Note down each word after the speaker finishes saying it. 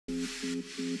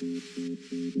I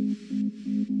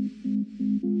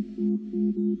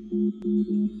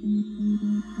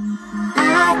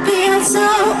feel so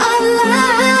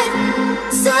alive,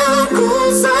 so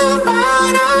cool, so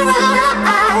fine,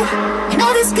 alright. You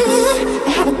know it's good, I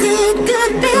have a good,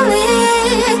 good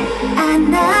feeling.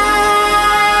 And I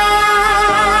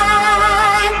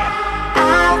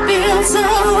feel so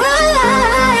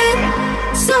alive,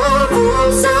 so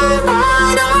cool, so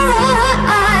fine,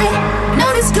 alright. You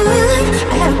know it's good,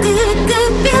 I have a good,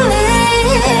 good feeling.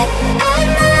 And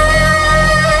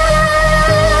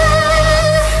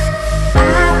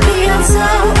so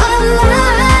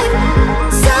alive,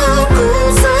 so cool,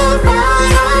 so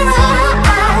fine,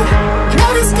 alright. You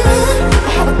know it's good, I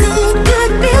have a good,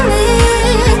 good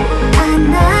feeling.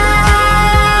 And I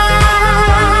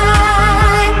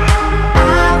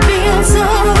feel so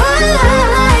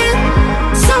alive,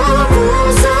 so cool,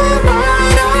 so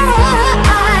fine,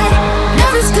 alright. You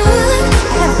know it's good,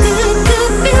 I have a good,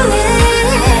 good feeling.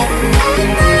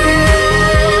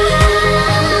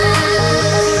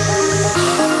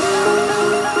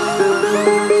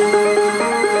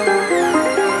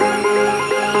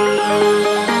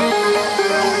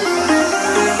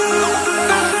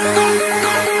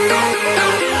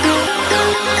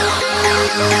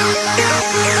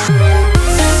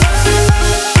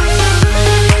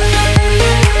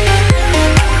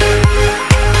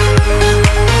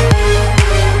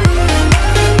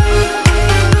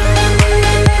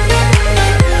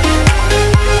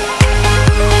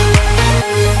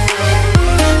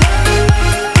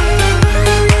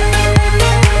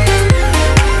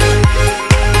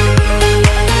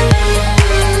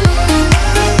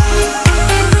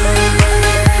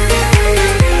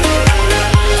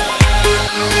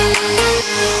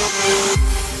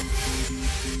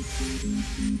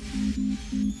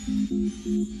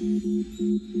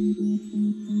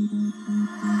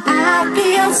 I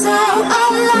feel so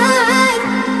alive,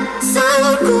 so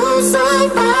cool, so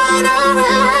fine,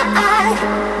 alright.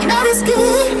 You know it's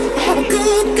good, I have a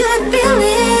good, good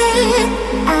feeling.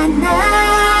 And I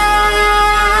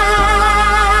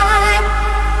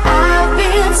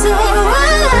feel so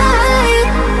alive,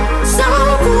 so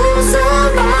cool, so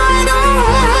fine,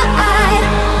 alright.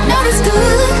 You know it's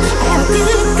good, I have a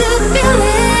good, good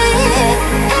feeling.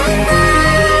 And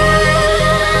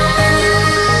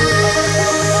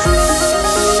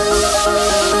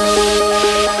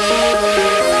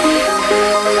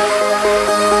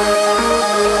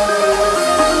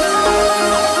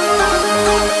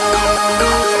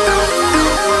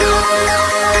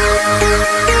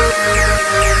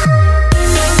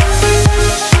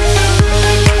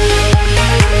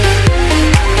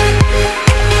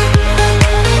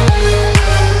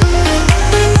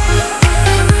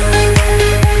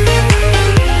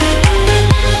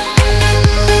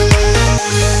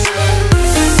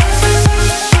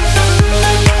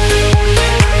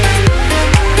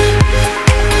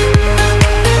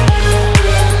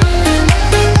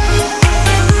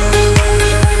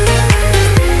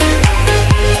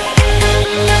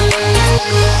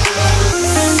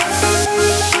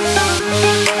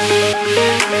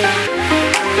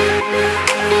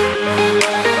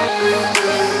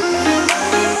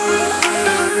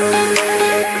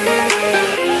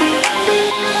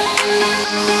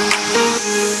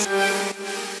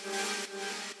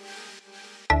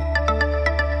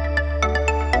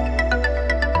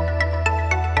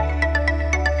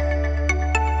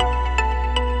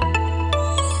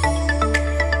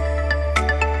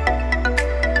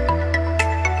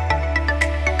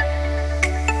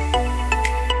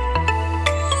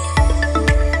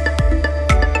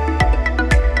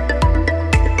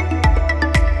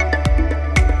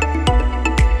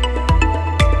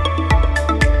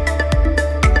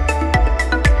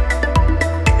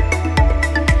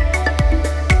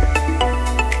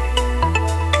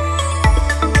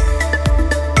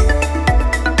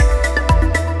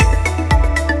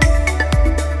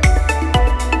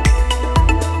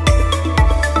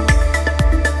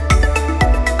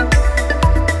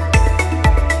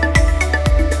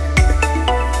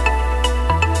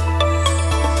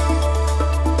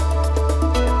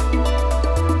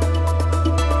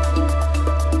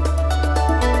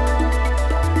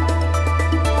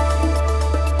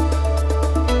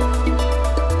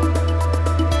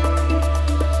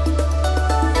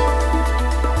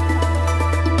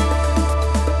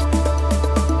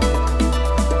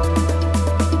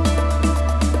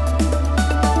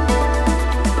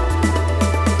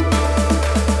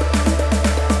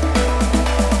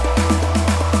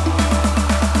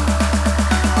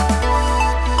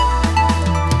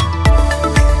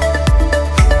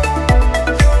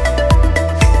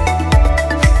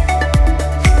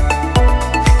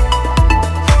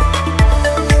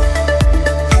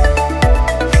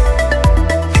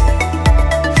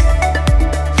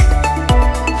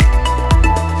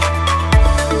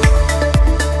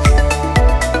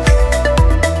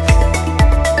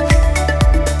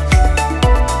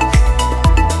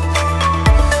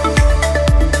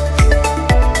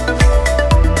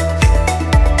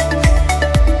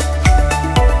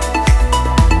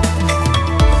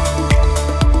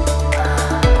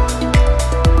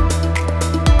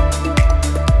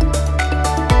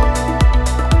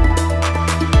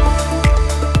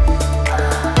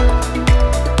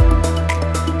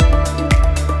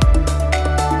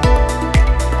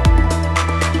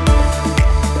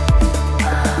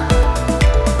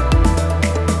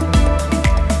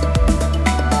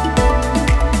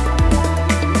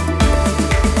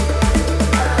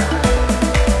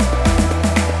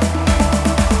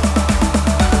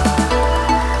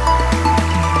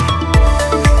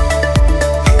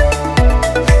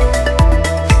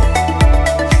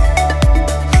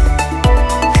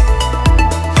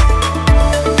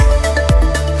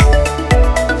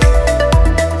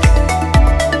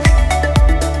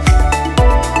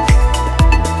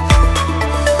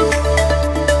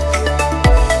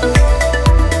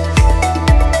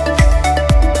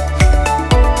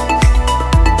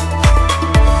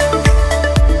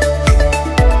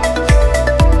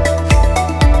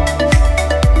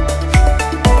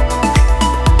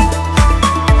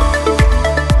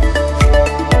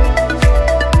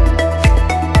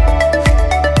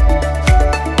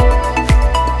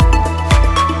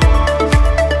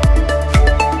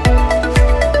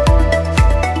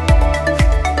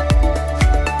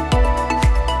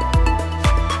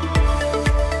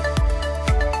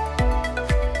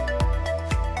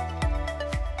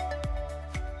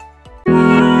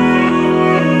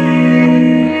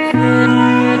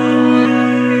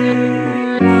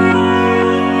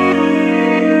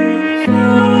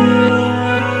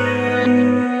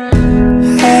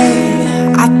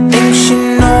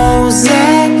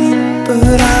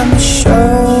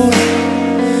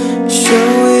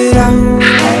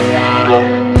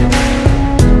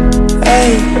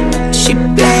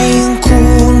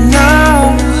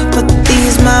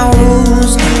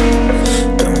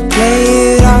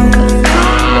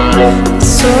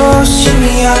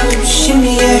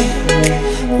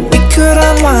could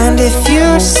unwind if you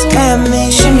just let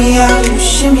me. Shimmy out,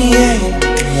 shimmy yeah.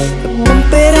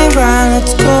 Bump it and grind,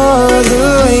 let's go the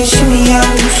way. Shimmy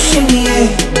out, shimmy yeah.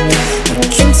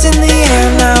 Drinks in the air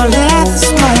now, let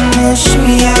this moment.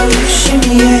 Shimmy out,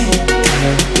 shimmy yeah.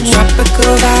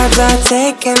 Tropical vibes are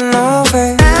taking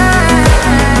over.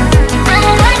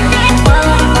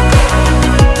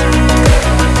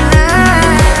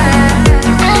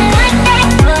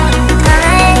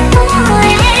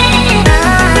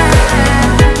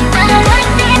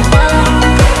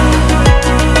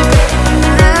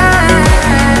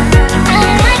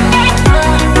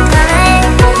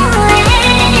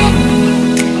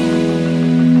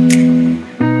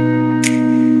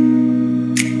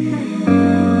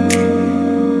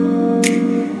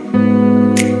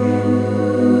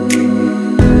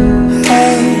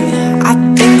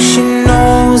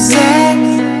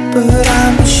 But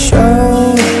I'ma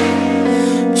show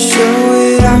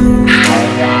it out.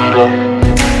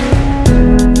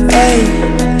 Hey,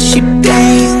 she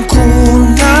playing cool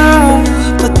now,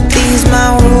 but these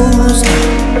my rules now.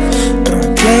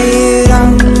 Don't play it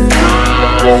out.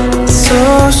 So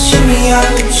shimmy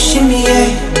out, shimmy yeah.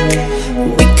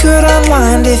 We could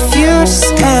unwind if you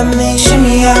just let me.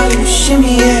 Shimmy out,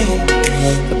 shimmy yeah.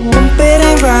 Bump it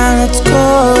and grind, let's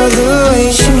go the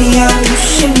way. Shimmy out,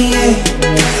 shimmy yeah.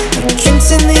 Drinks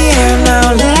in the air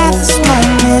now, let this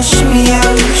moment. Shimmy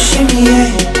out, shimmy yeah.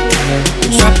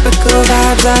 Tropical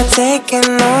vibes are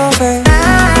taking over.